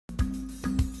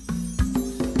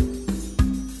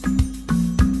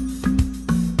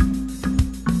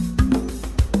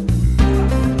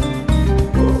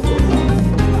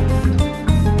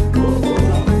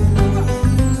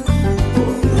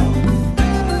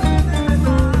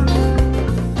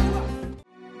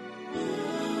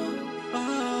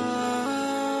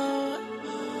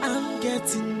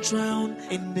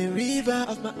in the river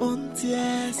of my own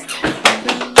tears.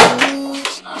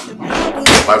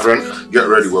 My friend, get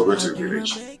ready, we're going to the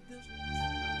village.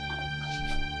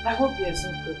 I hope there's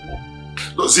no problem.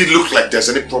 Does it look like there's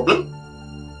any problem?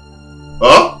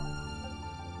 Huh?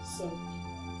 So.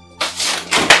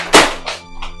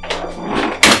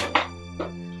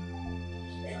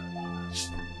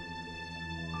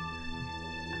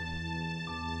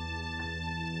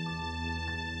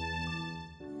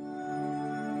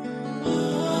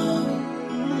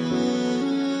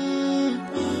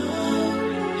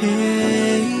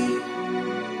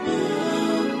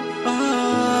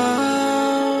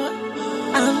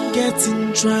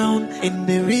 Drown in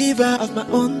the river of my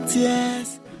own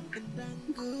tears.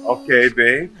 Okay,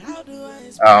 babe.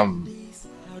 I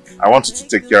want you to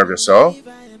take care of yourself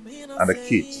and the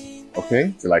kids,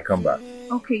 okay? Till I come back.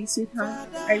 Okay, sweetheart.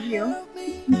 I will.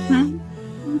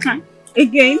 Okay.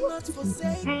 Again.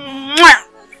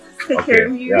 Take care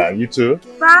of you. Yeah, you too.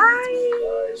 Bye.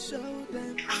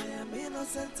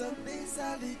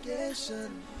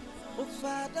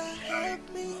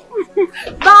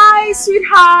 Bye,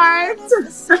 sweetheart.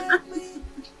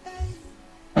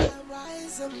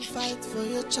 Rise and fight for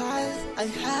your child. I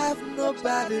have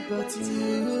nobody but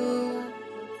you.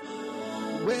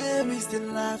 Where is the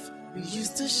laugh we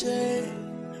used to share?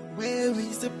 Where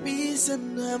is the peace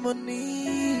and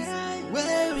harmony?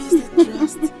 Where is the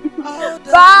trust? All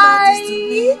that matters to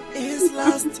me is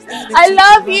lost. I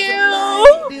love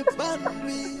you. The bond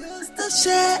we used to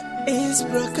share is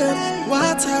broken.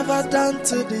 What have I done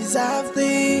to deserve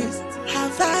this?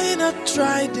 Have I not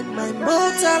tried in my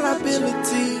mortal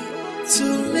ability to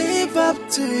live up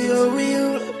to your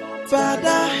will?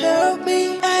 Father, help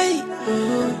me, hey,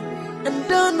 and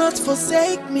do not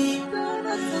forsake me.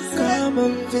 Come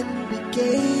and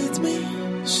vindicate me.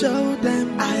 Show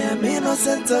them I am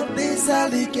innocent of this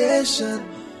allegation.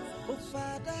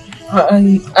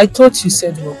 I thought you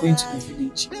said we were going to the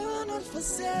village.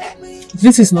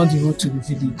 This is not the road to the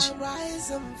village.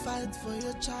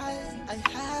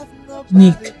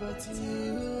 Nick.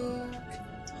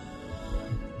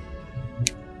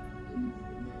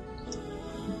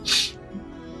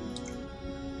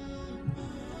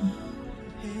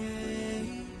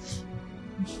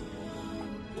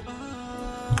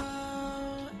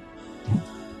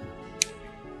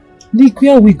 Nick,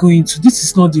 where are we going to? This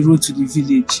is not the road to the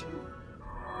village.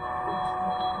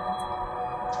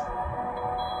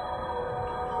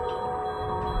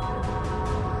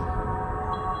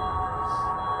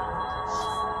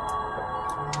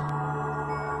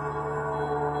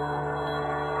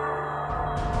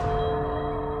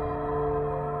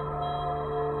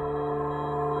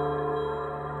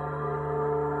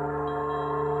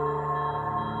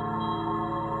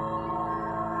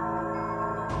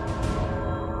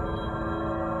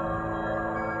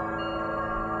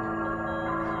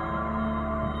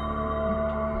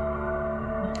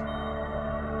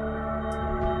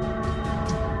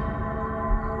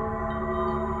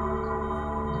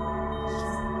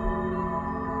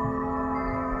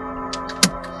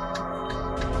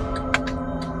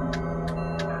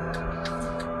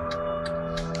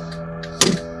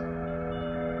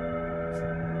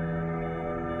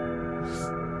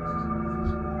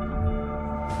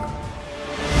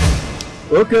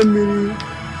 Okay, Miri.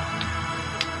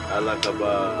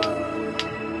 Alakaba.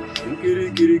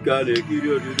 Kiri kana kiri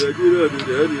odu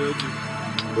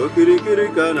kiri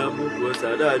kana buku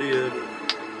sadari.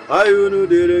 Ayunu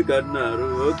dere kanaru.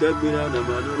 Okay, Mira na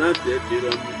manu na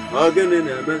tetira. Agene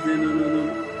na basinu.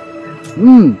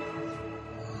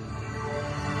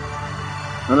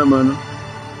 Ana manu.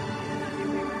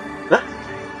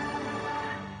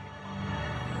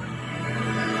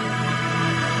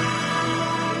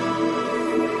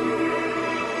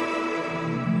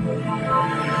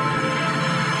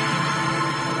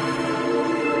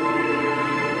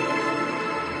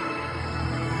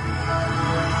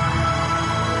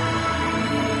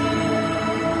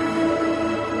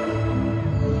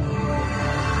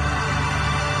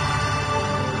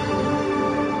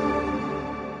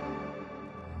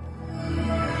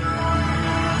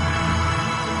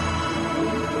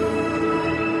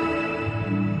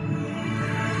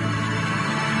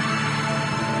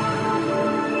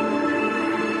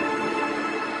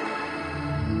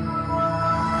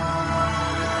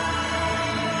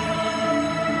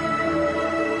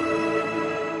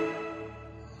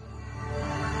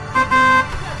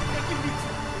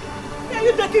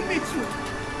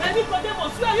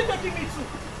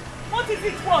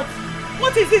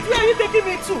 What is it? Where are you taking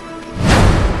me to?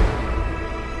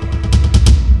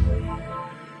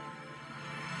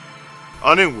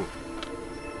 Onny,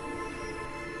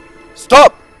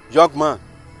 stop, young man.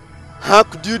 How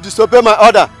could you disobey my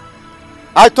order?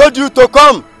 I told you to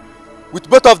come with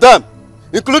both of them,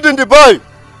 including the boy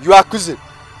you are accusing.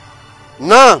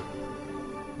 Now,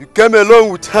 you came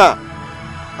along with her,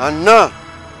 and now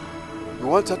you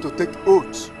want her to take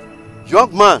oath.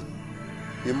 Young man,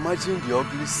 imagine the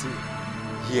ugly scene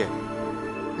here.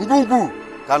 Ngungu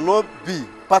cannot be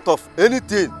part of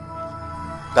anything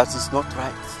that is not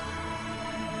right.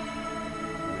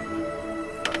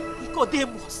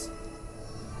 Nicodemus,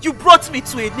 you brought me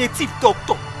to a native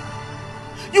doctor.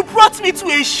 You brought me to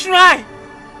a shrine.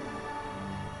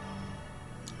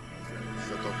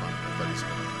 Shut up and enter this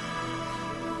one.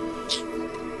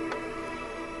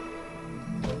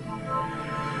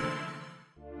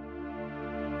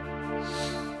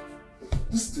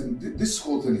 This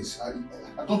whole thing is, I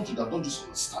don't just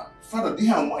understand. Father,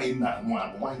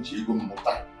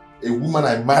 a woman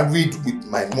I married with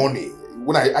my money.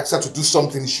 When I ask her to do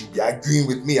something, she'll be arguing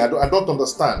with me. I don't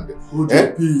understand. Hold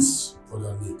your peace,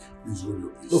 Father Nick. Please hold your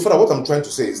peace. No, Father, what I'm trying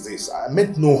to say is this. I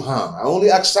meant no harm. I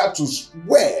only asked her to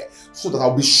swear so that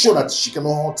I'll be sure that she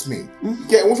cannot hurt me.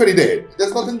 Okay, we're very dead.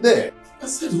 There's nothing there. I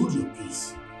said hold your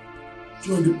peace.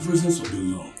 You're in the presence of the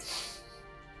Lord.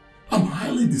 I'm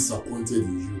highly disappointed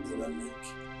in you, Brother Nick.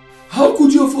 How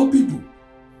could you of all people?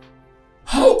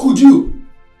 How could you?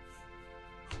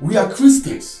 We are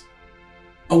Christians,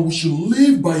 and we should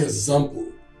live by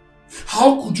example.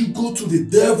 How could you go to the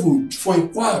devil for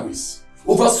inquiries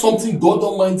over something God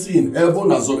Almighty in heaven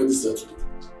has already settled?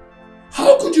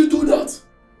 How could you do that?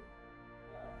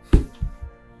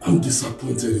 I'm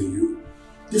disappointed in you.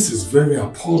 This is very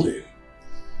appalling.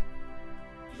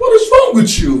 What is wrong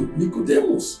with you,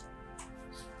 Nicodemus?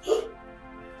 Huh?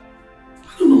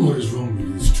 I don't know what is wrong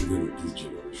with these children of this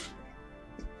generation.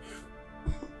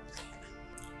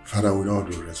 Father, with all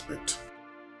due respect,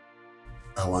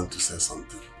 I want to say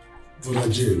something. Brother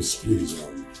James, please,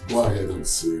 go ahead and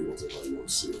say whatever you want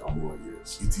to say. I'm all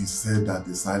ears. It is said that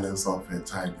the silence of a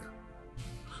tiger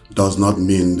does not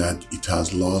mean that it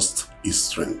has lost its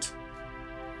strength.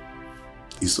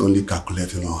 It's only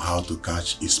calculating on how to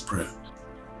catch its prey.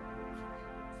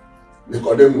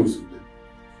 Nicodemus,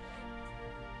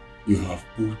 you have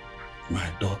put my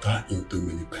daughter into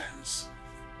many pains,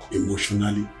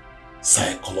 emotionally,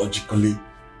 psychologically,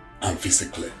 and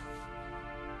physically.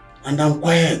 And I'm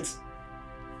quiet.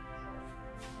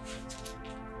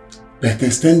 But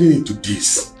extending it to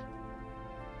this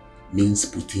means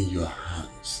putting your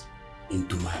hands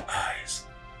into my eyes,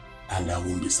 and I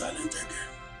won't be silent again.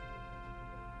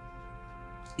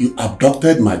 You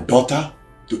abducted my daughter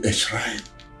to a shrine.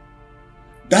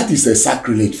 That is a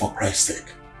sacrilege, for Christ's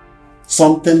sake.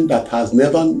 Something that has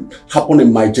never happened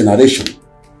in my generation,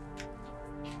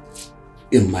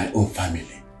 in my own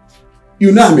family.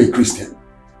 You know I'm a Christian.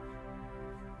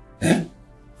 Eh?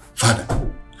 Father,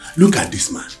 look at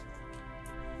this man.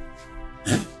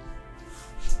 Eh?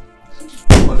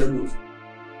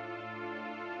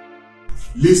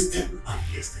 Listen and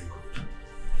listen good.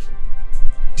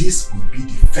 This will be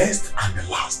the first and the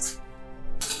last.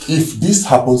 If this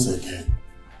happens again,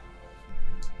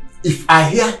 if I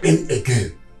hear pain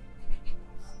again,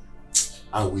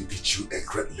 I will teach you a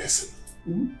great lesson.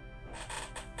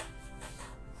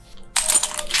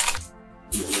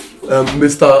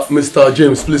 Mr.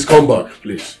 James, please come back,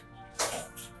 please.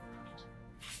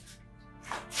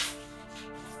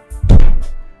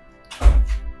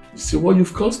 You see what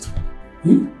you've caused?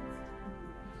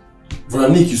 Brother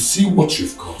Nick, you see what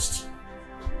you've caused?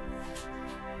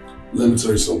 Let me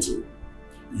tell you something.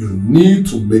 You need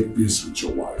to make peace with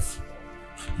your wife.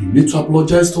 You need to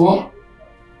apologize to her.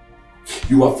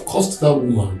 You have caused that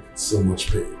woman so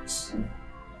much pain. It's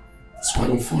quite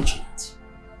unfortunate.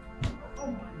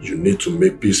 You need to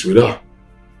make peace with her.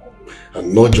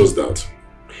 And not just that.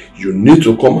 You need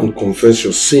to come and confess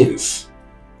your sins.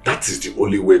 That is the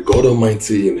only way God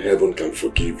Almighty in heaven can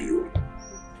forgive you.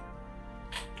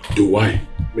 Do I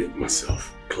make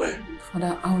myself clear?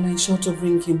 Father, I will ensure to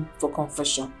bring him for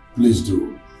confession. Please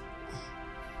do.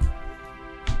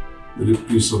 May the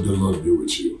peace of the Lord be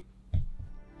with you.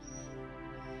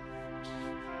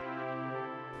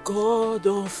 God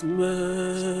of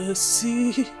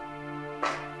mercy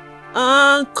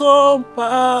and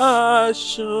compassion,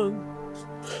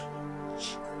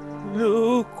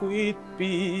 look with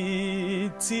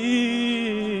pity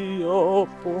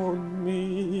upon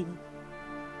me.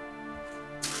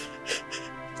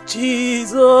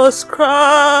 Jesus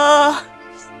Christ,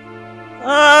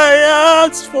 I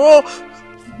ask for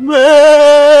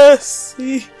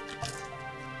mercy.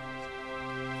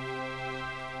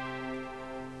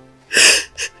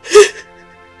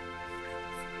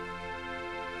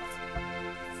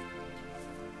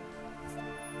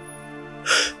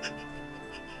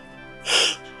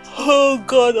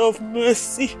 God of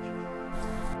mercy.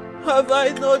 Have I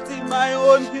not in my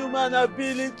own human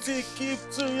ability keep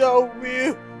to your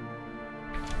will?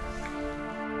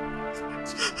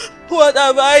 What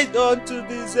have I done to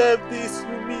deserve this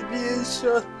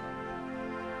humiliation?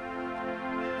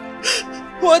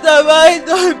 What have I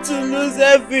done to lose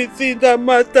everything that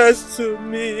matters to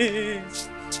me?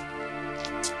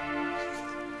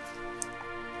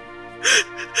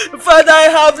 Father, I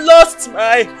have lost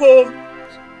my home.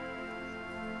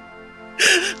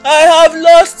 I have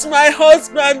lost my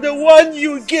husband, the one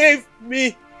you gave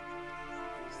me.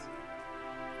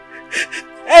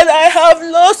 And I have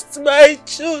lost my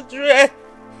children.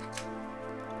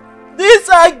 These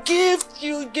are gifts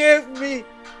you gave me.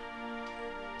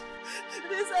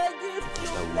 These are gifts you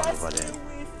blessed me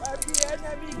with at the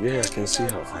enemy. Yeah, I can see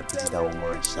how happy that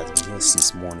woman. She has been here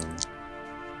since morning.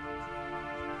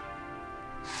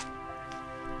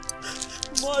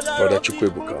 Brother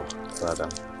Chukwebuka, Father,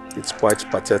 it's quite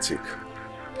pathetic.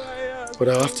 But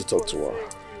I have to talk to her.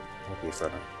 Okay,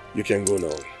 Father. You can go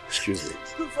now. Excuse me.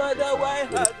 Father, why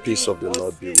May the peace of the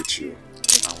Lord be with you.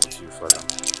 And with you, Father.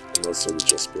 And also with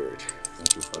your spirit.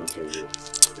 Thank you, Father. Thank you.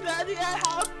 Daddy, I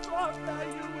have thought that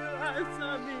you will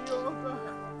answer me, oh God.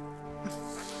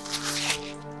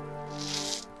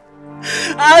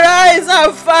 Arise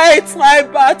and fight my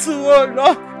battle, oh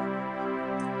Lord.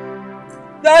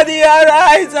 Daddy,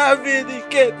 arise and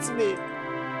vindicate me.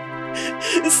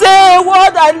 Say a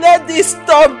word and let this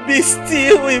storm be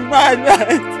still in my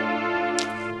life.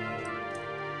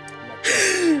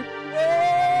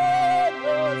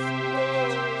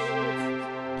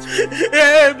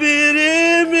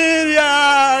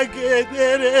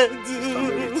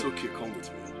 It's okay, come with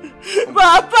me.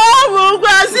 Papa,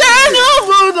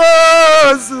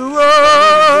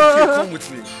 Come with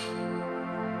me.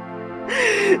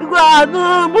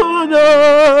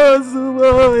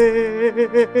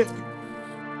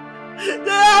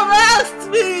 They have asked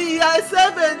me, I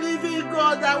serve a living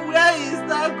God, and where is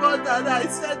that God that I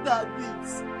said that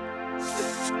this?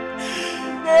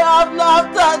 They have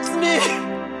laughed at me.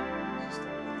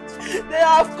 They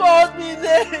have called me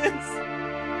names.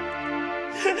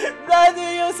 Daddy,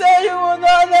 you say you will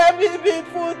not let me be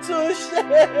put to shame.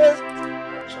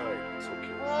 Child, it's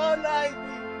okay.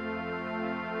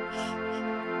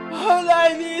 All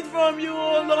I need from you,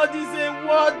 oh Lord, is a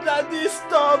word that this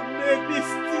storm may be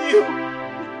still.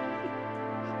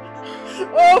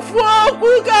 Oh, fuck,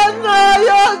 who can know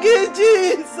Yogi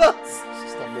Jesus?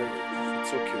 Sister Mary,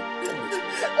 it's okay. Come with me.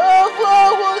 Oh,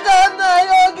 fuck, who can know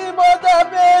Yogi Mother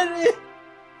Mary?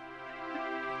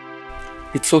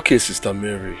 It's okay, Sister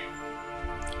Mary.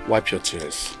 Wipe your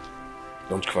tears.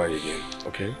 Don't cry again,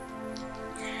 okay?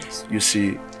 You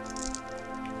see,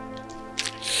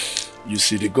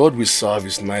 the God we serve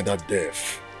is neither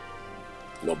deaf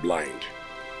nor blind.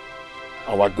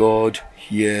 Our God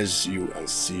hears you and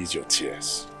sees your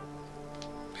tears.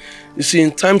 You see,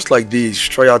 in times like these,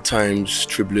 trial times,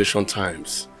 tribulation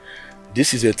times,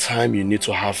 this is a time you need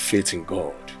to have faith in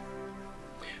God.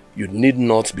 You need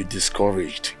not be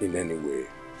discouraged in any way.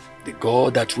 The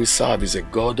God that we serve is a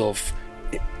God of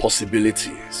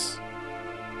possibilities.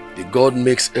 The God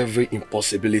makes every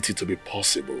impossibility to be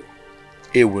possible.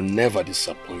 He will never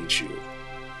disappoint you.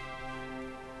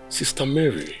 Sister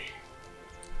Mary,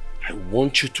 I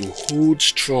want you to hold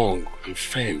strong and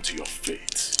firm to your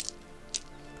faith.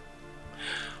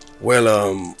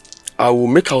 Well, I will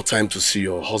make out time to see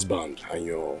your husband and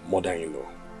your mother-in-law.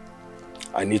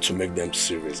 I need to make them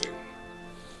see reason.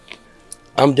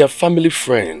 I'm their family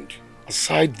friend,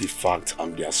 aside the fact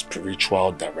I'm their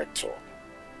spiritual director.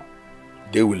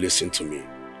 They will listen to me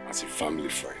as a family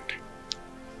friend.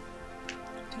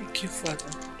 Thank you, Father.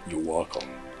 You're welcome.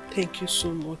 Thank you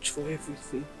so much for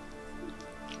everything.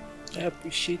 I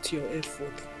appreciate your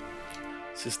effort.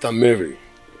 Sister Mary,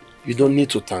 you don't need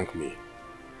to thank me.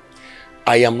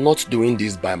 I am not doing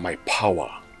this by my power,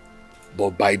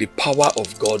 but by the power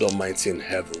of God Almighty in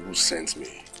heaven who sent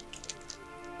me.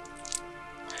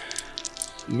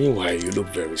 Meanwhile, you look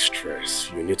very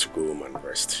stressed. You need to go home and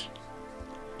rest.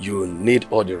 You need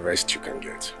all the rest you can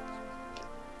get.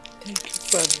 Thank you,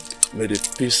 Father. May the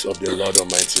peace of the Lord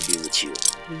Almighty be with you.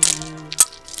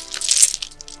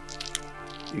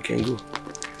 You can go.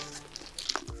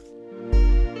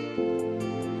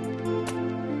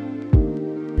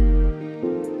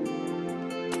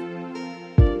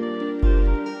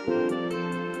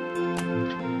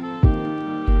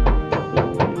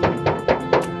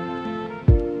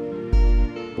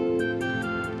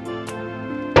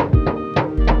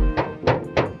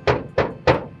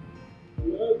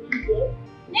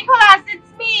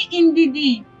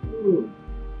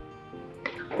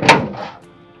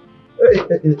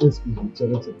 Excuse me,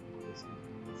 Charity.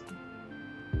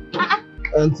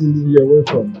 Auntie, you're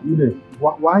welcome.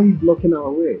 Why are you blocking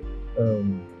our way?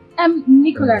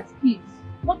 Nicholas, please.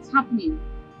 What's happening?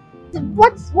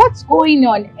 What's going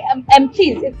on?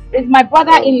 Please, is my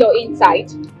brother-in-law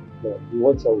inside? No, he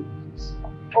wants out with the kids.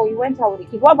 Oh, he went out with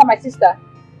the kids. What about my sister?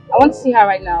 I want to see her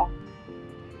right now.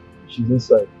 She's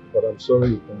inside, but I'm sorry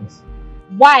you can't see.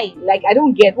 Why? Like, I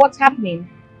don't get what's happening.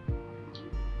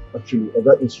 Actually, I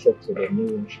got instructed that no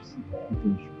one should see her.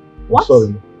 What?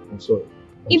 I'm sorry.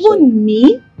 Even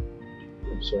me?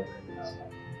 I'm sorry.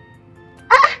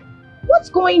 What's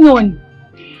going on?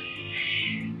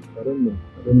 I don't know.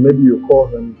 Maybe you call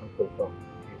him and confirm.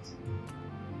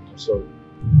 I'm sorry.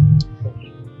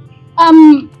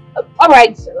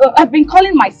 Alright. I've been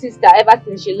calling my sister ever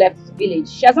since she left the village.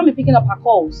 She hasn't been picking up her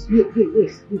calls.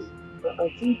 Yes. I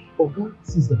think Oga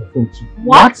sees her phone too.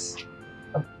 What?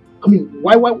 I mean,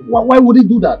 why would he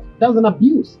do that? That's an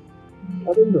abuse.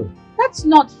 I don't know. That's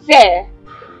not fair.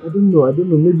 I don't know.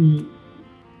 Maybe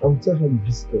I'll tell her you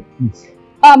visited, please.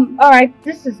 Alright,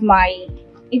 this is my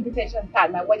invitation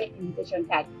card, my wedding invitation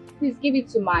card. Please give it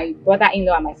to my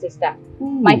brother-in-law and my sister. Ooh.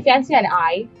 My fiancé and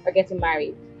I are getting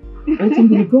married.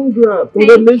 Auntie, congrats!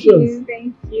 Congratulations!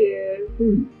 Thank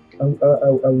you. I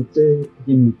will tell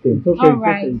him the same. Okay,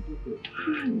 alright.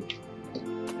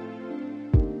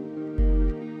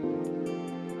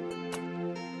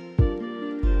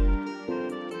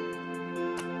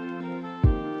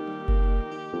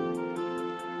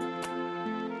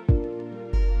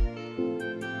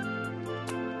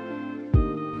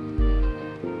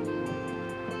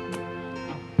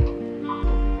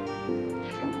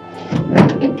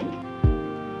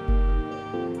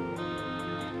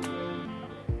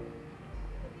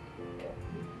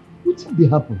 What did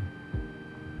happen?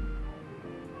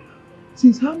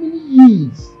 Since how many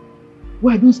years?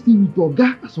 Why I don't stay with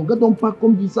Oga? As Oga don't pack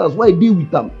come this house, why I deal with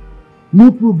them?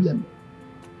 No problem.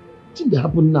 What did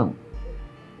happen now?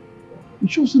 It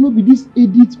shows not be this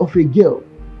edit of a girl.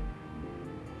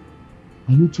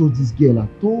 I don't trust this girl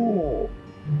at all.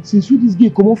 Since when this girl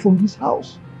come out from this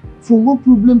house, from one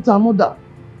problem to another.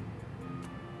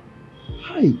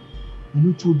 Hi, I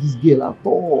don't trust this girl at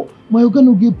all. My Oga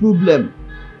no get problem.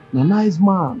 A nice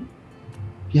man.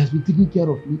 He has been taking care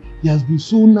of me. He has been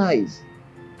so nice.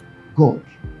 God,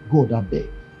 I beg.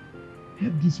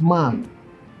 Help this man.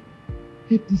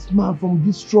 Help this man from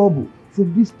this trouble,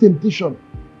 from this temptation.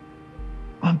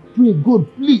 And pray, God,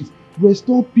 please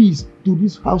restore peace to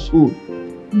this household.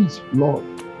 Please, Lord.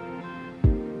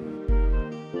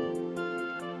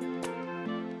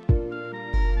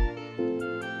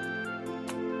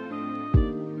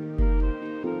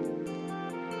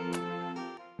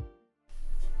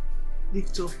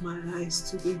 Lift up my eyes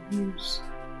to the hills,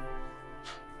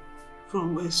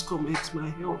 from whence cometh my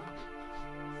help.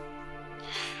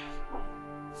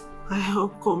 My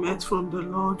help cometh from the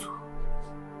Lord,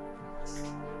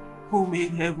 who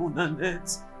made heaven and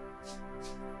earth.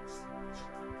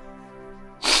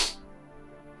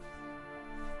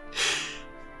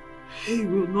 He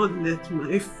will not let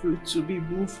my foot to be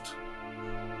moved.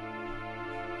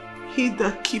 He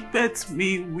that keepeth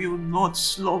me will not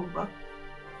slumber.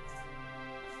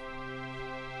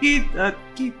 He that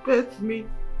keepeth me.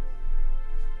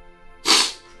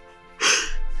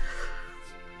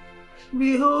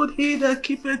 Behold, he that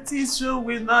keepeth Israel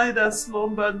will neither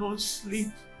slumber nor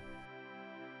sleep.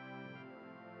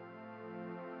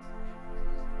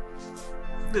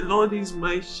 The Lord is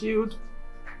my shield.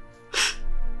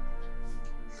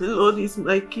 The Lord is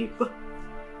my keeper.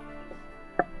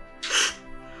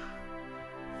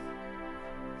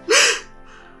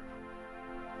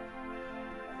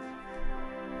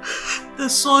 The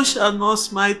sun shall not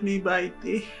smite me by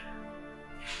day,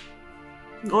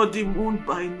 nor the moon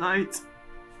by night.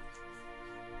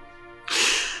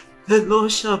 The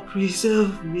Lord shall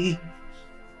preserve me.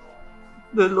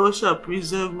 The Lord shall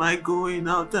preserve my going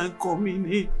out and coming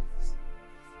in.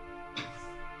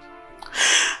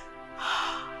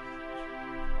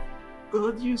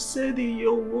 God, you said in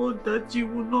your word that you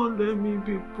will not let me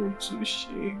be put to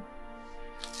shame.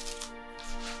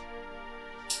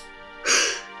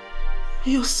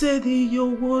 You said in your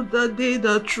word that they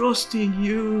that trust in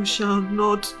you shall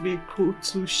not be put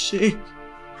to shame.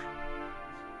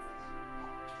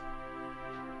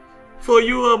 For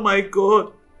you are my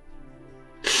God,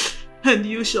 and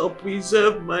you shall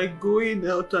preserve my going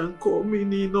out and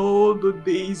coming in all the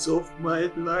days of my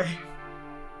life.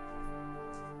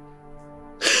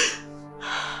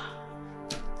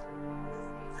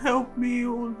 Help me,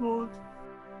 O Lord.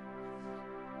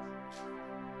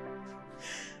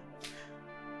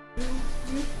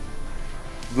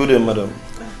 Good day, madam.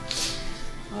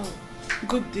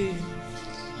 Good day.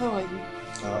 How are you?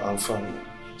 I'm fine.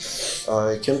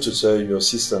 I came to tell you your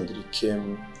sister Ndidi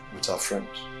came with her friend.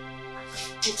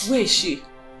 Where is she?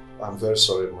 I'm very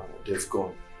sorry, man. They've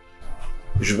gone.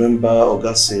 You remember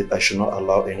Oga said I should not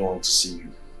allow anyone to see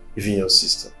you, even your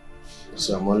sister.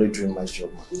 So I'm only doing my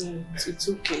job, man. Yeah, it's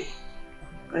okay.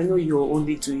 I know you're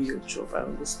only doing your job, I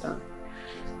understand.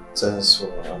 Thanks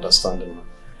for understanding, man.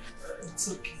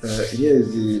 It's okay. Here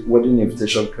is the wedding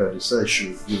invitation card. So I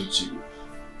should give it to you.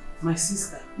 My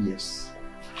sister? Yes.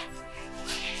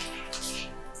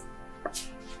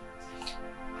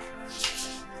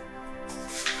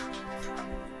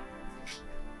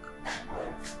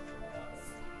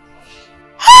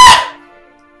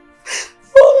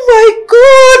 Oh my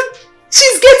God!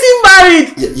 She's getting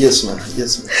married! Yes, ma'am.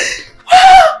 Yes, ma'am.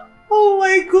 Oh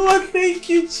my God, thank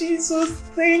you, Jesus.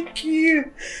 Thank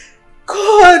you.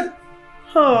 God!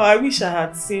 Oh, I wish I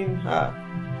had seen her.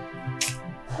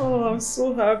 Oh, I'm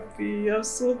so happy. I'm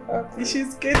so happy.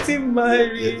 She's getting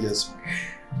married. Yes,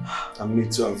 ma'am. And me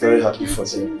too. I'm very happy for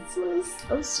them. Jesus,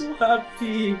 I'm so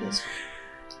happy. Yes.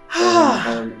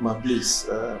 Ma, please,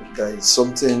 there is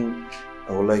something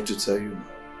I would like to tell you.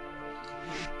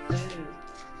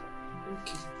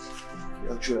 Okay.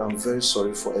 Actually, I'm very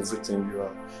sorry for everything you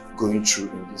are going through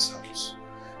in this house.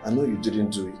 I know you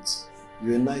didn't do it.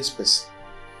 You're a nice person.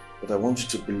 But I want you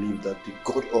to believe that the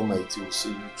God Almighty will see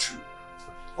you through.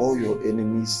 All your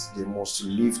enemies, they must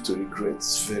live to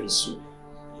regrets very soon.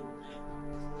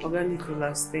 Oga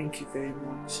Nicholas, thank you very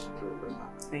much.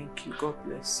 Thank you. God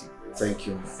bless you. Thank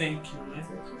you. Thank you.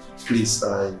 Please,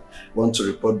 I want to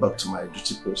report back to my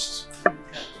duty post.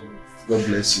 God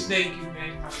bless you. Thank you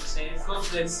very much. God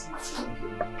bless you.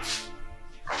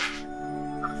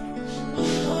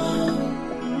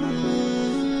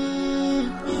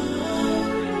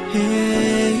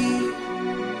 Hey,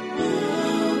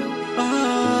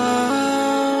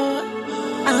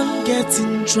 I'm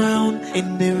getting drowned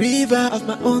in the river of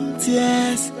my own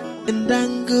tears and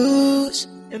anguish.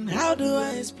 And how do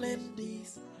I explain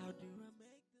this?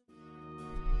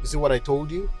 You see what I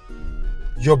told you?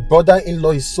 Your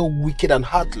brother-in-law is so wicked and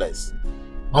heartless.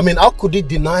 I mean, how could he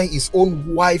deny his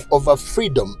own wife of her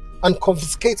freedom and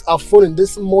confiscate her phone in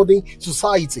this modern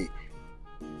society?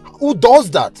 Who does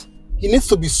that? He needs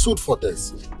to be sued for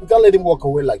this. You can't let him walk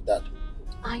away like that.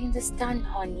 I understand,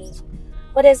 honey,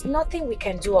 but there's nothing we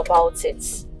can do about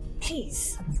it.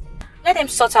 Please, let them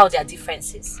sort out their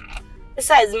differences.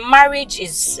 Besides, marriage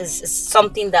is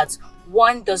something that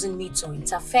one doesn't need to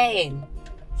interfere in.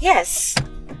 Yes,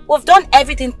 we've done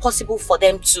everything possible for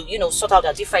them to, sort out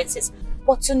their differences,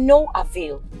 but to no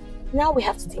avail. Now we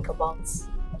have to think about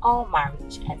our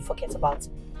marriage and forget about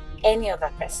any other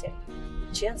person.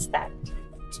 Do you understand?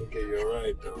 It's okay, you're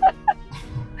right though.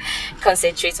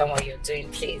 Concentrate on what you're doing,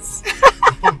 please.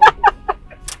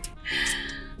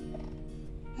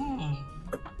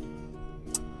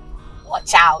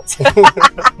 Watch out.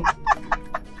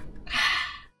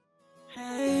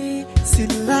 Hey, see,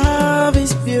 love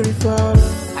is beautiful.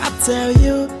 I tell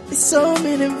you, it's so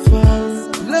meaningful.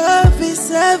 Love is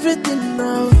everything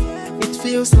now. It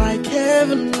feels like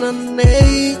heaven on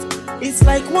earth. It's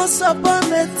like once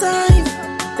upon a time.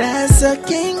 There's a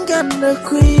king and a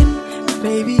queen.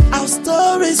 Baby, our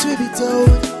stories will be told.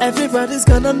 Everybody's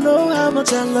gonna know how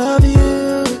much I love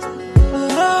you.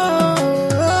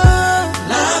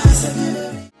 Love is a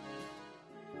beauty.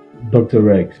 Dr.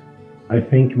 Rex, I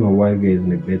think my wife is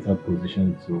in a better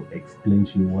position to explain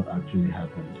to you what actually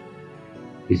happened.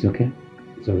 It's okay.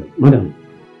 It's alright. Madam,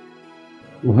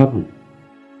 what happened?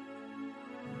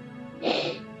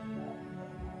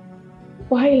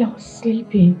 While I was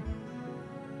sleeping,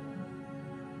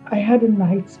 I had a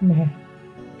nightmare.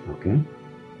 Okay.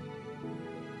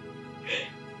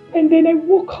 And then I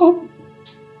woke up.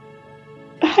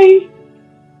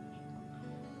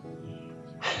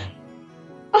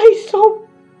 I saw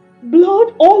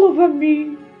blood all over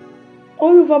me,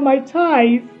 all over my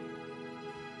thighs.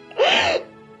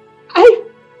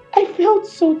 I felt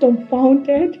so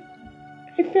dumbfounded.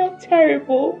 I felt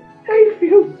terrible. I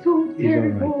feel so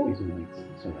terrible. It's alright.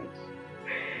 It's alright.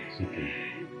 It's okay.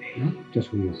 No? Just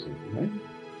hold yourself, right?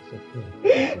 It's okay.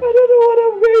 I don't know what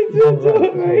I'm going to do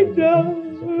right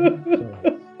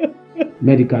now.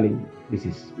 Medically, this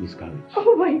is miscarriage.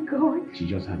 Oh my God. She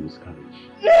just had miscarriage.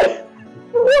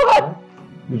 What?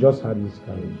 You just had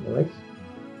miscarriage, alright?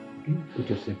 Okay, put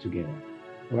yourself together.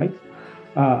 Alright?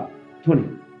 Tony,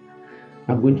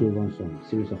 I'm going to run some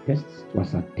series of tests to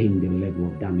ascertain the level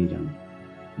of damage and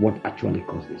what actually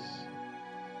caused this.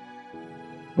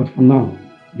 But for now,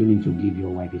 you need to give your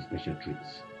wife a special treat.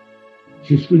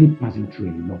 She's really passing through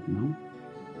a lot now.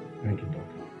 Thank you,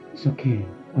 doctor. It's okay.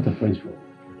 What are friends for?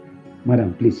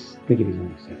 Madam, please take it easy on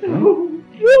yourself. Right? No,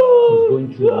 She's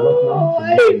going through a lot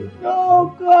now.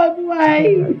 no, God, why?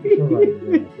 It's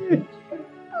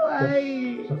all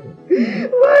right.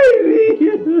 Why me?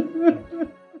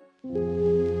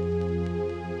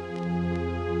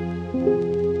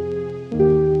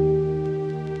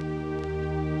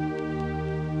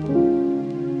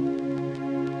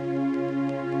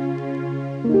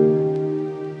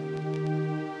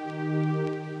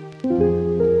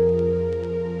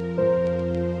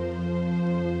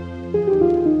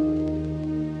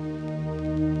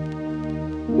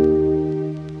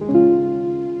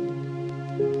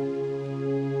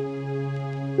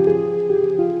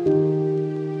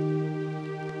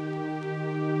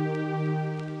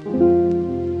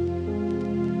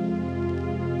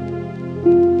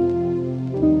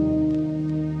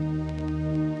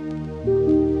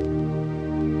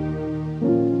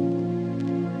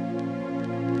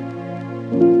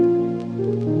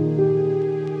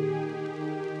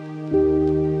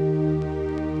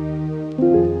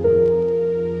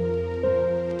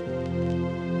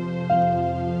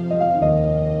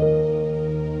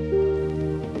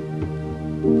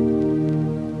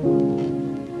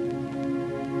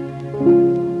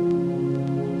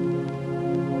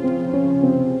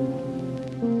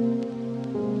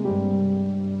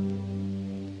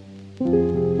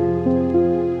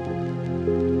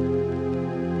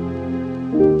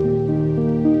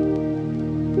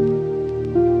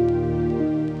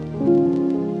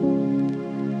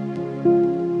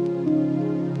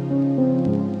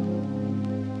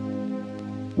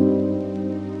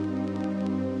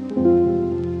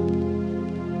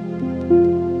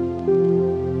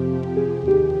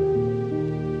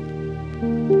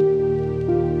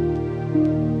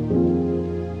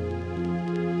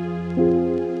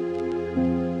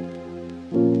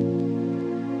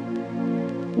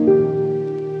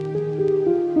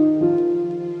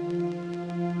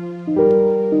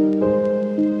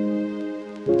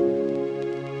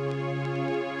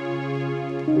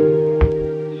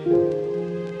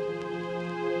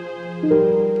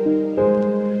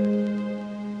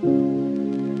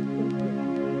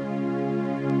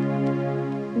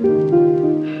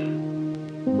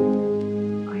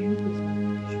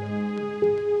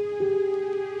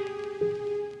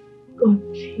 God,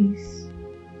 please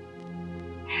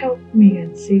help me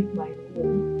and save my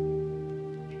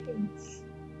home. Please.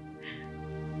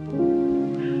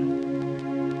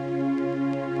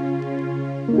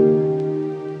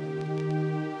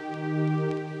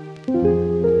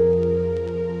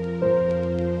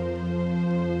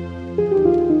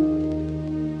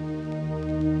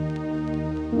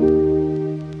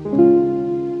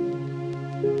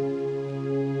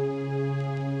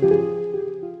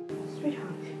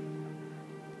 Sweetheart,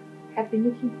 I've been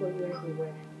looking for you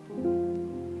everywhere.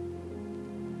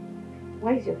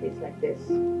 Why is your face like this?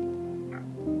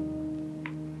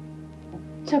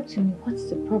 Talk to me, what's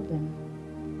the problem?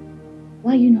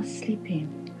 Why are you not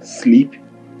sleeping? Sleep?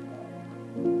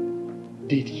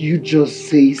 Did you just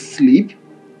say sleep?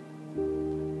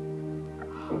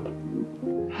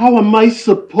 How am I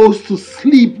supposed to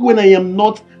sleep when I am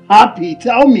not happy?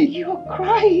 Tell me. You're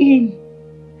crying.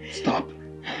 Stop.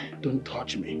 Don't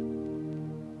touch me.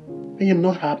 I am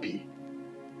not happy.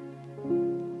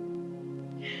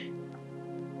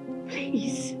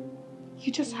 Please,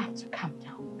 you just have to calm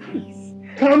down, please.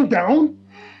 Calm down?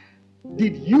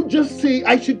 Did you just say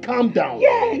I should calm down?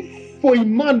 Yes! For a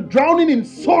man drowning in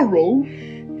sorrow?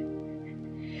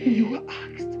 You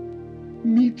asked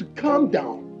me to calm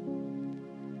down.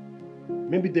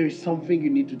 Maybe there is something you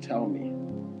need to tell me.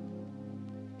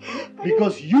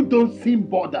 Because you don't seem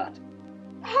bothered.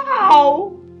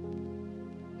 How?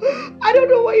 I don't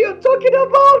know what you're talking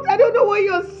about. I don't know what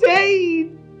you're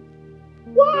saying.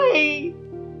 Why?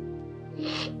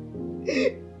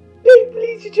 Babe,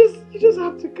 please, you just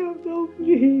have to calm down,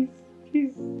 please.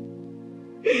 Please.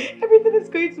 Everything is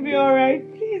going to be alright.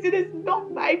 Please, it is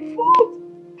not my fault.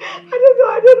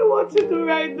 I don't know what to do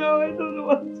right now. I don't know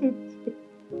what to do.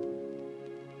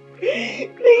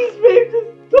 Please, babe,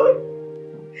 just don't.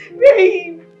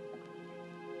 Babe.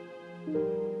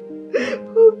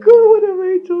 Oh God, what have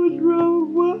I done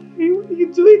wrong? Why are you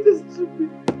doing this to me?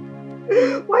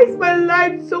 Why is my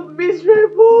life so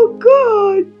miserable? Oh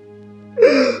God.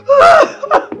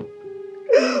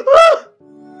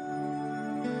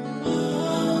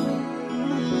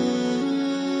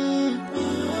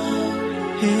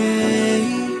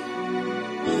 Hey,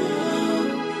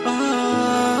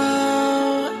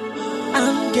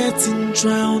 I'm getting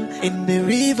drowned in the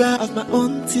river of my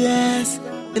own tears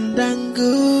and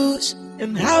anguish.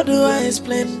 And how do I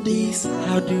explain this?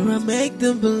 How do I make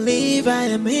them believe I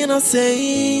am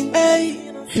innocent?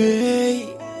 Hey,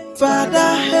 hey, Father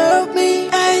help me,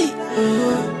 hey,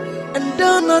 oh, and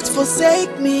do not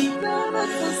forsake me. Come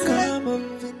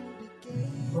on,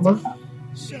 Mama?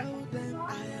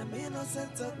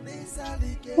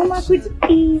 Mama, good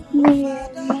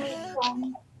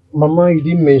evening. Mama, you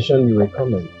didn't mention you were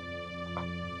coming.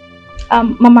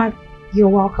 Mama, you're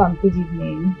welcome. Good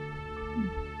evening.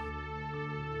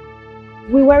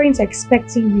 We weren't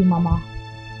expecting you, Mama.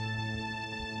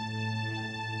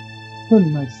 Honey,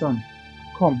 my son,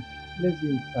 come, let's go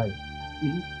inside. We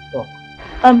need to talk.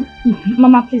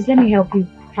 Mama, please let me help you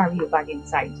carry your bag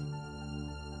inside.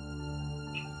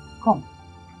 Come.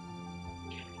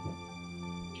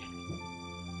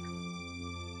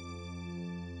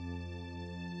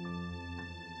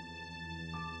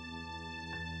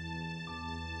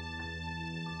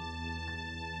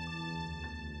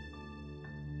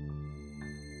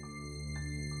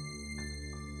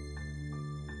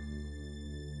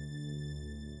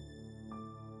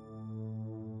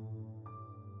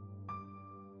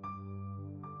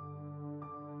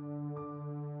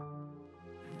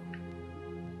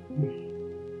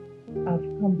 I've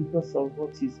come because of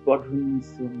what is bothering me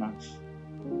so much.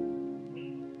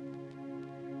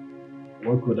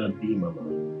 What could that be, Mama?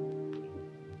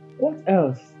 What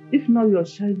else, if not your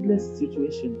childless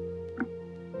situation?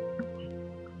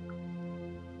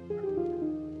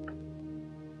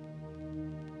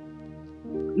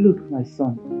 Look, my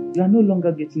son, you are no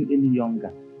longer getting any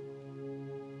younger.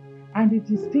 And it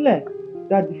is clear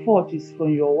that the fault is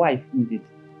from your wife indeed.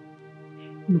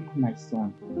 Look, my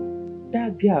son,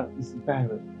 that girl is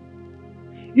barren.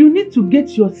 You need to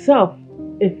get yourself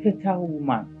a fertile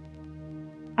woman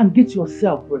and get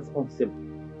yourself responsible.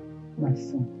 My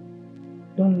son,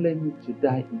 don't let me to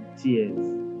die in tears.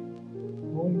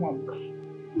 Oh,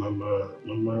 Mama,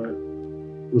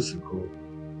 Usuko,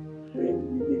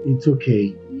 it's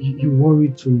okay. You worry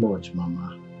too much,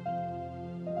 Mama.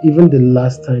 Even the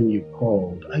last time you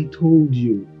called, I told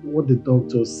you what the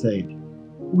doctor said.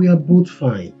 We are both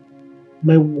fine.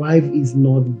 My wife is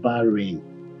not barren.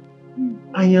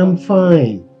 I am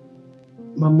fine.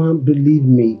 Mama, believe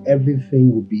me,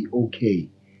 everything will be okay.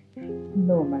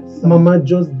 No, my son. Mama,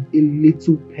 just a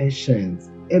little patience.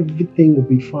 Everything will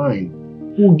be fine.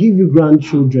 We'll give you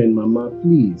grandchildren, Mama,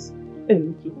 please. A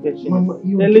little patience. Mama,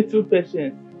 a little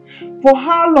patience. For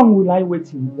how long will I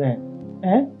wait in vain?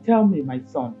 Tell me, my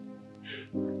son.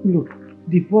 Look,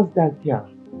 divorce that girl.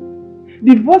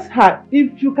 Divorce her.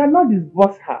 If you cannot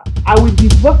divorce her, I will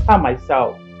divorce her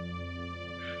myself.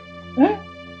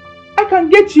 I can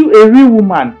get you a real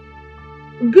woman.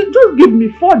 Just give me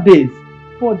 4 days.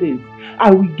 4 days. I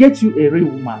will get you a real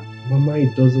woman. Mama,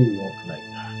 it doesn't work like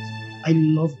that. I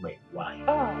love my wife.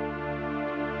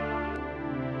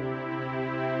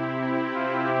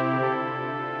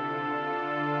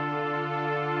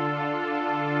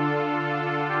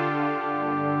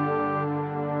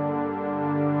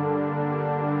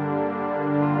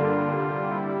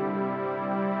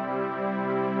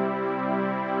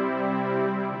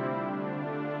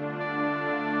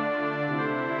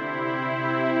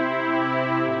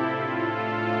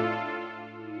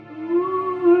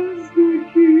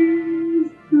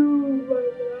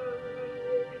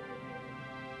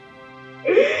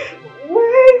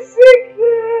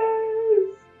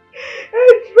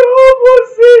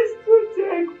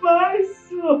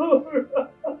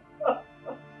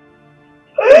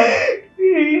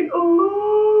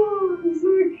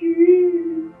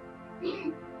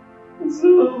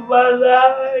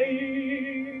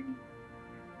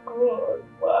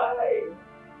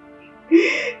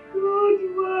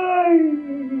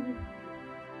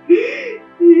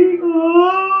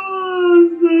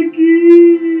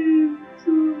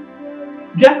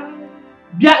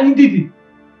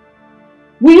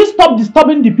 Will you stop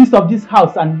disturbing the peace of this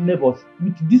house and neighbors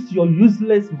with this your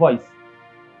useless voice?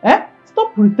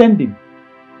 Stop pretending.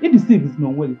 It deceives no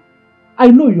way. I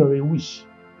know you're a witch.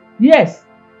 Yes,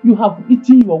 you have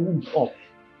eaten your womb up.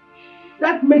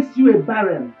 That makes you a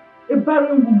barren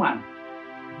woman.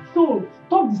 So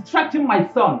stop distracting my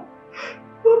son.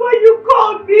 Mama, you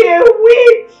called me a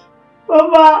witch.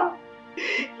 Mama,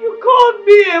 you called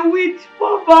me a witch,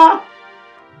 Mama.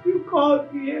 You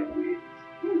called me a witch.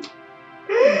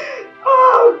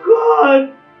 Oh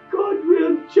God, God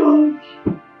will judge.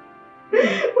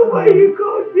 Mama, you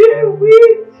called me a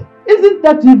witch. Isn't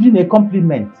that even a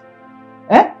compliment?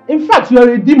 In fact,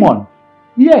 you're a demon.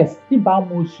 Yes,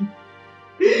 Ibamushi.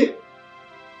 It's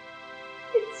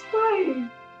fine.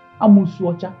 Amusu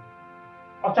Ocha.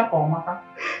 Ocha Komaka.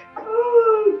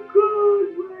 Oh God,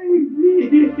 my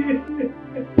baby.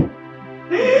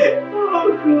 Oh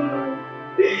God.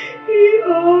 He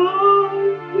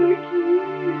owns the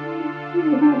keys.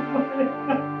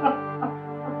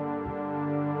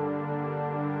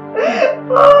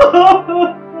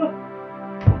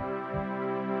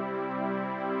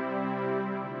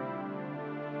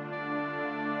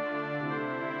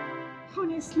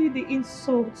 Honestly, the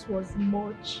insult was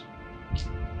much.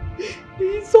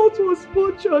 The insult was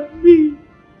much on me.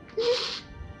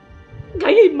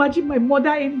 Can you imagine my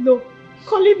mother-in-law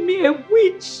calling me a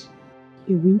witch?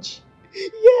 A witch?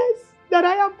 Yes, that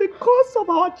I am the cause of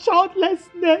our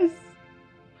childlessness.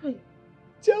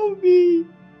 Tell me,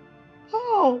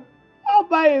 how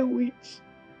am I a witch?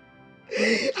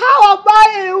 How am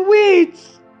I a witch?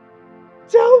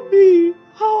 Tell me,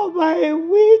 how am I a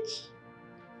witch?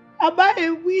 Am I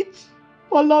a witch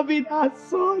for loving her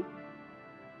son?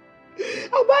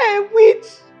 Am I a witch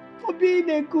for being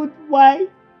a good wife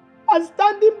and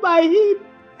standing by him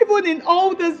even in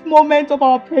all this moment of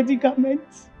our predicament?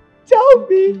 Tell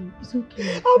me, it's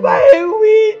okay. Am I a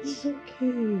witch? It's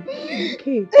okay. It's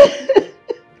okay.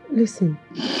 Listen,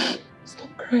 stop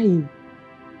crying.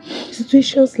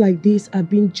 Situations like this are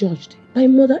being judged by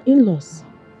mother-in-laws.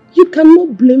 You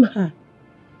cannot blame her.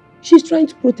 She's trying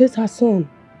to protect her son.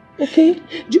 Okay?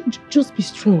 Just be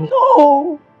strong.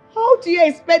 No! How do you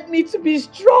expect me to be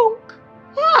strong?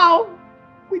 How?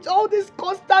 With all this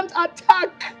constant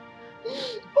attack.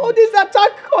 All this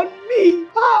attack on me.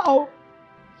 How?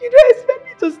 You don't expect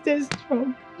me to stay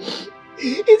strong. Is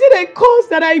it a cause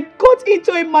that I got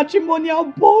into a matrimonial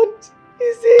bond?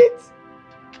 Is it?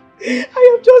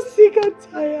 I am just sick and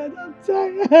tired. I'm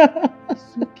tired.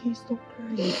 It's okay. Stop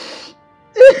crying.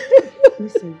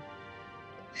 Listen.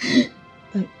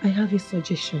 I have a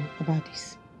suggestion about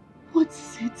this. What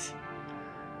is it?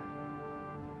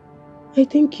 I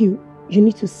think you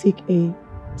need to seek a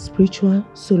spiritual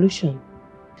solution.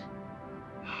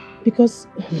 Because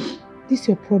this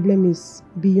your problem is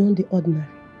beyond the ordinary.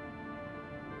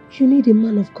 You need a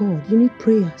man of God. You need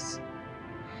prayers.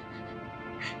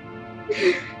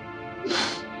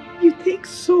 You think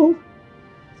so?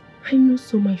 I know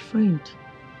so, my friend.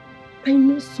 I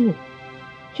know so.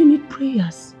 You need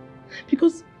prayers.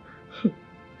 Because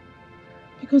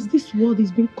this world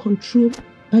is being controlled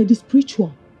by the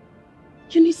spiritual.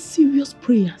 You need serious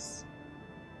prayers.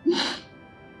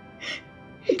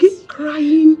 Okay?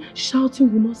 Crying,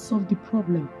 shouting will not solve the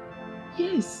problem.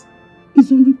 Yes,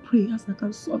 it's only prayers that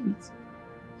can solve it.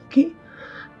 Okay?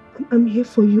 I'm here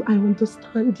for you. I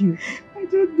understand you. I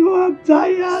don't know. I'm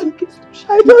tired.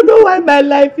 I don't know why my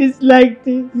life is like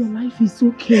this. Your life is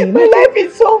okay. My life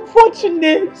is so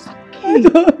unfortunate. It's okay. I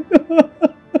don't know.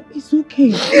 It's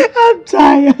okay. I'm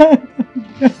tired.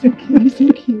 It's okay. It's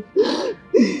okay.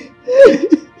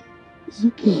 It's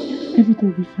okay. Everything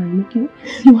will be fine, okay?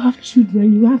 You have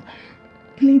children. You have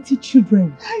plenty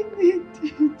children. I need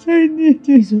it. I need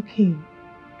it. It's okay.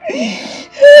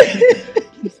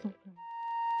 Please stop.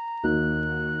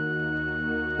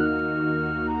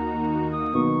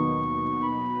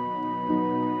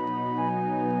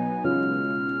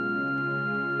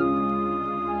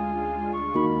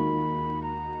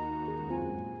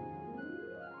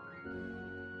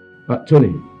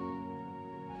 Tony,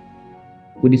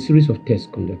 with the series of tests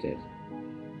conducted,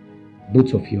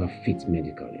 both of you are fit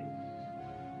medically.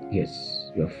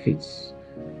 Yes, you are fit.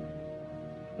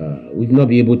 We've not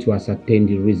been able to ascertain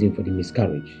the reason for the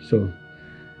miscarriage, so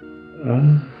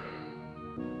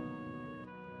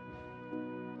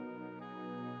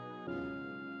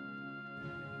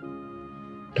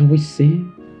can we say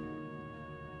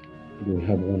we'll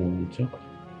have one-on-one talk?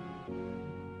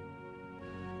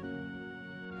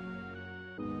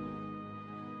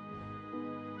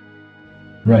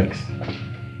 Rex,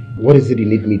 what is it you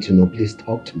need me to know? Please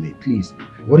talk to me, please.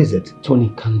 What is it? Tony,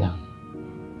 calm down.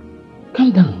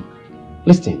 Calm down.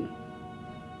 Listen,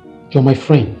 you're my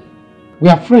friend. We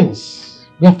are friends.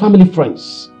 We are family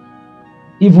friends.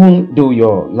 Even though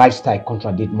your lifestyle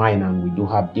contradicts mine and we do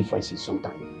have differences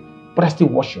sometimes, but I still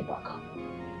watch your back.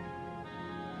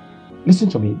 Listen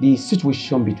to me, the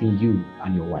situation between you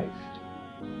and your wife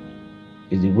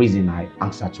is the reason I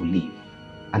asked her to leave,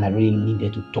 and I really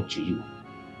needed to talk to you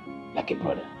like a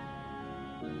brother.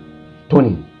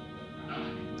 Tony,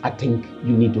 I think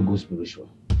you need to go spiritual.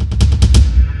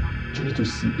 You need to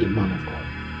see a man of God.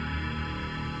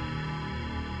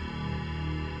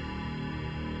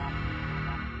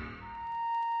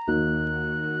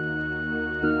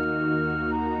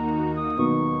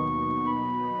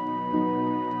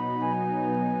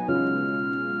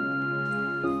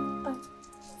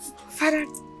 Father,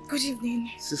 good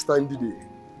evening. Sister Ndidi,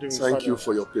 thank you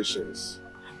for your patience.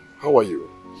 How are you?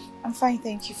 I'm fine,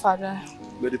 thank you, Father.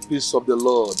 May the peace of the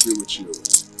Lord be with you.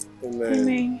 Amen.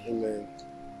 Amen. Amen.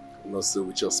 And also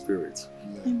with your spirit.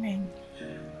 Amen.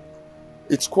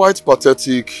 It's quite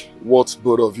pathetic what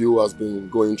both of you has been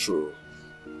going through.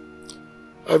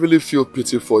 I really feel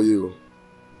pity for you,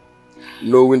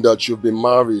 knowing that you've been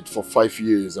married for 5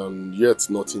 years and yet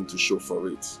nothing to show for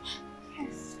it.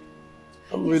 Yes.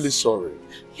 I'm really sorry.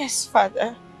 Yes,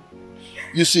 Father.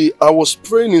 You see, I was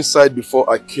praying inside before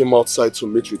I came outside to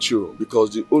meet with you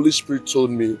because the Holy Spirit told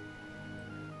me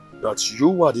that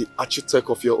you are the architect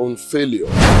of your own failure.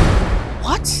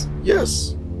 What?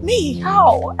 Yes. Me?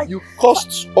 How? You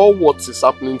caused all what is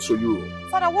happening to you.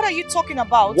 Father, what are you talking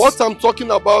about? What I'm talking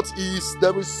about is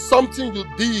there is something you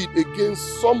did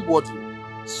against somebody,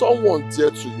 someone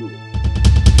dear to you.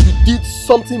 You did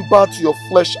something bad to your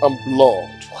flesh and blood.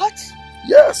 What?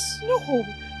 Yes. No.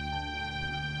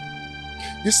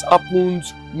 This happened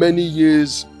many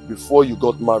years before you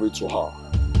got married to her.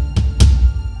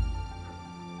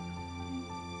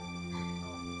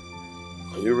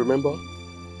 Can you remember?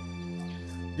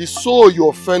 The soul you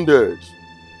offended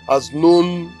has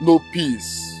known no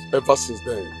peace ever since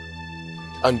then.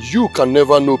 And you can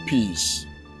never know peace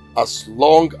as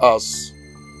long as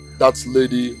that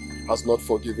lady has not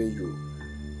forgiven you.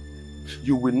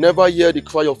 You will never hear the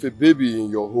cry of a baby in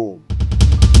your home.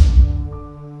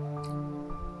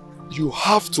 You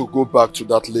have to go back to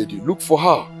that lady. Look for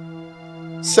her.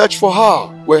 Search for her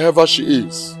wherever she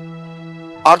is.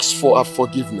 Ask for her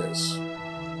forgiveness.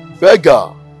 Beg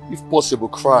her, if possible,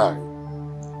 cry.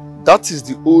 That is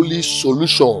the only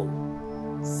solution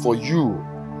for you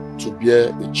to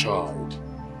bear a child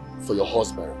for your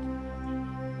husband.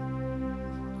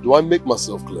 Do I make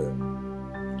myself clear?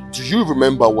 Do you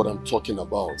remember what I'm talking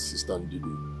about, Sister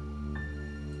Ndidi?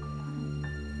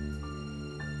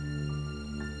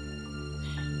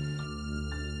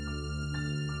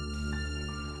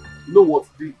 You know what?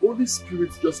 The Holy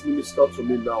Spirit just ministered to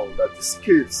me now that this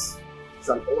case is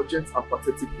an urgent and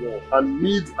pathetic one and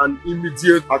need an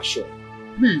immediate action.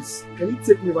 Please, can you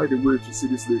take me right away to see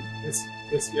this lady? Yes,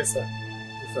 sir. Yes,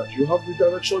 sir. You have the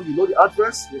direction, you know the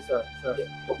address? Yes, sir.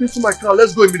 Hop into my car,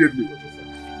 let's go immediately.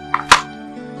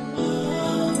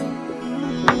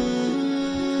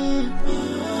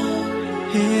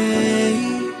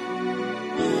 Hey,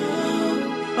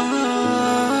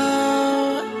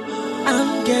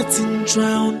 I'm getting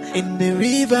drowned in the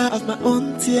river of my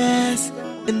own tears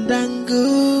and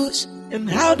anguish. And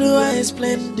how do I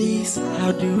explain this?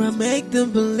 How do I make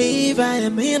them believe I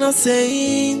am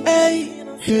innocent?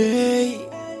 Hey, hey,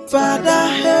 Father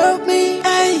help me,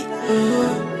 hey,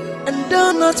 oh, and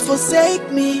do not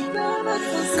forsake me.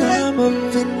 Come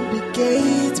and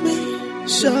vindicate me.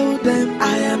 Show them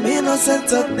I am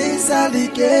innocent of this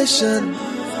allegation.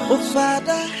 Oh,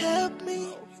 Father help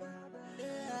me.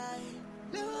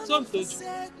 Something.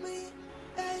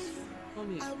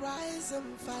 I rise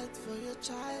and fight for your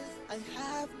child. I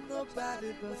have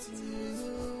nobody but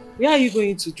you. Where are you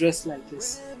going to dress like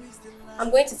this? I'm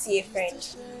going to see a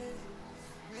friend.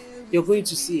 You're going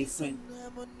to see a friend.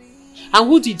 And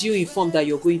who did you inform that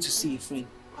you're going to see a friend?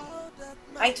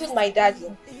 I told my daddy.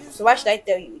 So why should I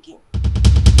tell you again?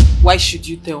 Why should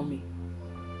you tell me?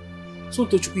 So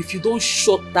Tochukwu, if you don't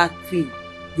shut that thing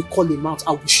you call him out,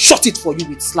 I will shut it for you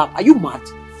with slap. Are you mad?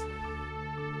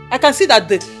 I can see that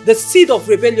the seed of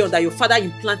rebellion that your father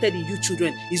implanted in you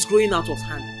children is growing out of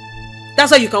hand.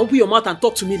 That's why you can open your mouth and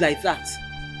talk to me like that.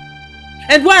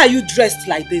 And why are you dressed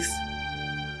like this?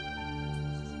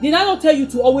 Did I not tell you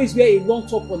to always wear a long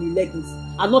top on your leggings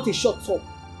and not a short top?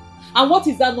 And what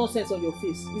is that nonsense on your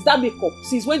face? Is that makeup?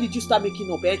 Since when did you start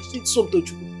making up? It's some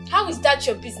Tochukwu. How is that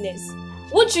your business?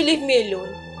 Won't you leave me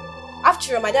alone?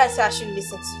 After all, my dad said I should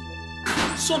listen to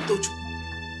you. Some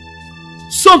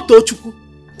Tochukwu. Some Tochukwu.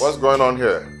 What's going on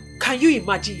here? Can you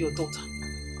imagine your daughter?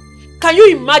 Can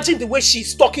you imagine the way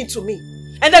she's talking to me?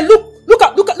 And then look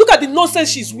at the nonsense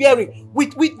she's wearing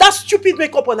with that stupid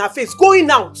makeup on her face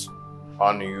going out.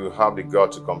 Onny, you have the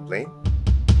gut to complain?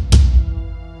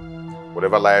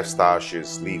 Whatever lifestyle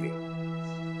she's living,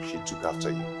 she took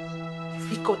after you.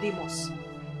 Nicodemus.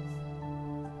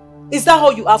 Is that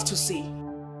all you have to say?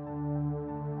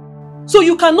 So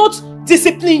you cannot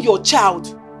discipline your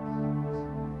child?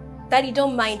 Daddy,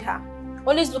 don't mind her.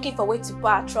 Always looking for ways to put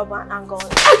her trouble and anger on.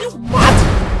 Are you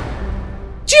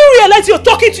mad? Do you realize you're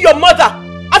talking to your mother?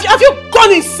 Have you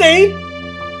gone insane?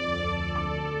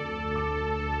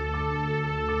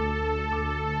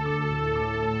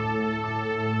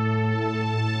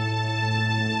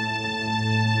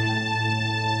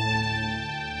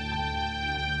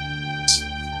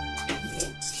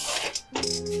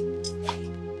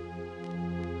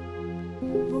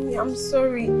 I'm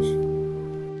sorry.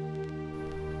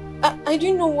 I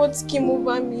didn't know what came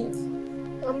over me.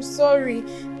 I'm sorry.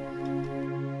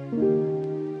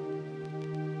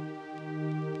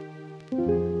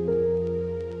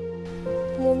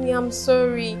 Mommy, I'm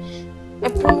sorry. I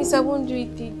promise I won't do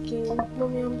it again.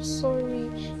 Mommy, I'm sorry.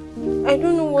 I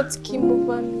don't know what came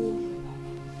over me.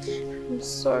 I'm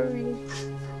sorry.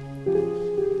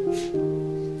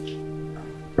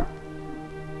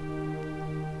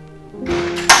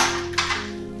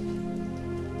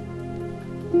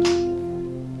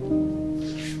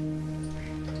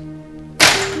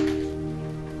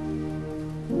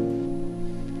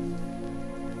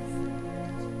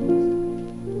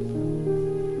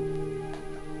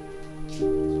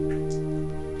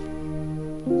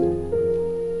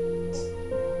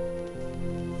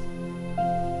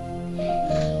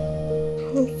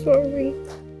 I'm sorry.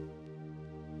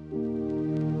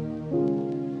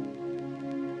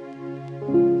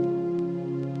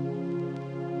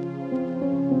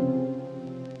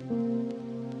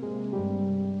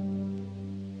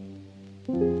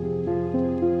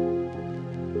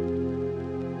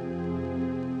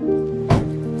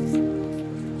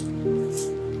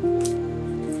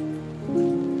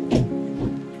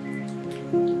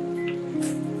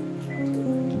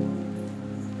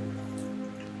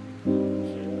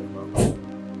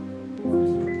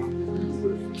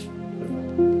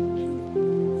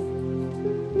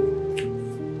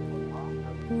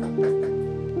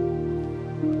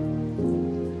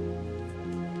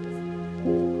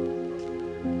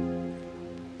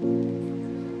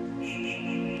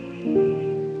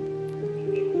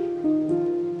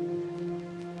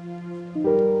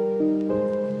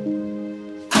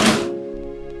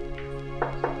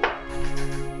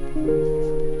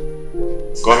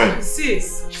 Come in.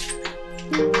 Sis.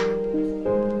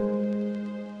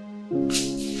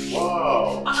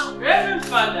 Wow. Reverend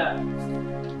Father.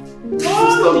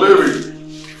 Sister Mary.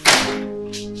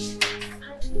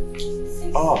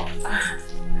 Oh.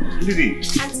 Lily.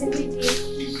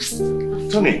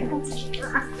 Tony.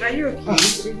 Are you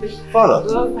okay? Father.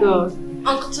 Oh God.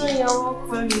 Uncle Tony, you're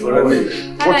welcome.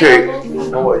 Okay.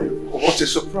 How are you? What a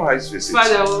surprise visit.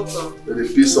 Father, welcome. May the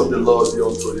peace of the Lord be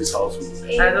unto this house.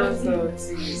 I don't know.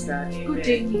 Good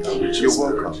day. You're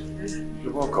welcome.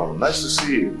 You're welcome. Nice to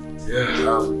see you.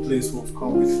 Yeah, please, we've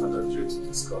come with Father Joe to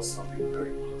discuss something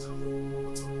very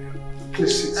important.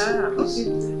 Please sit. Okay.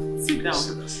 Sit down.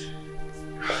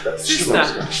 Sister.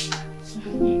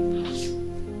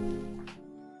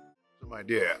 So, my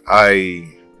dear, I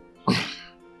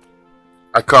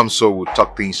come so we'll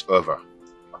talk things over,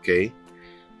 okay?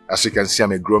 As you can see,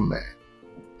 I'm a grown man.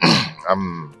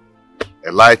 I'm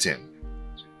enlightened.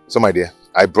 So, my dear,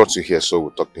 I brought you here so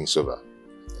we'll talk things over.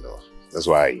 You know, that's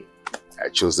why I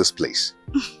chose this place,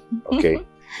 okay?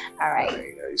 All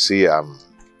right. You see,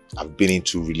 I've been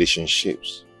into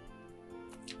relationships,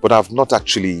 but I've not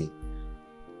actually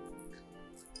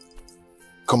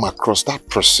come across that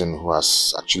person who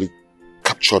has actually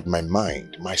captured my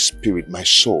mind, my spirit, my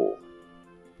soul.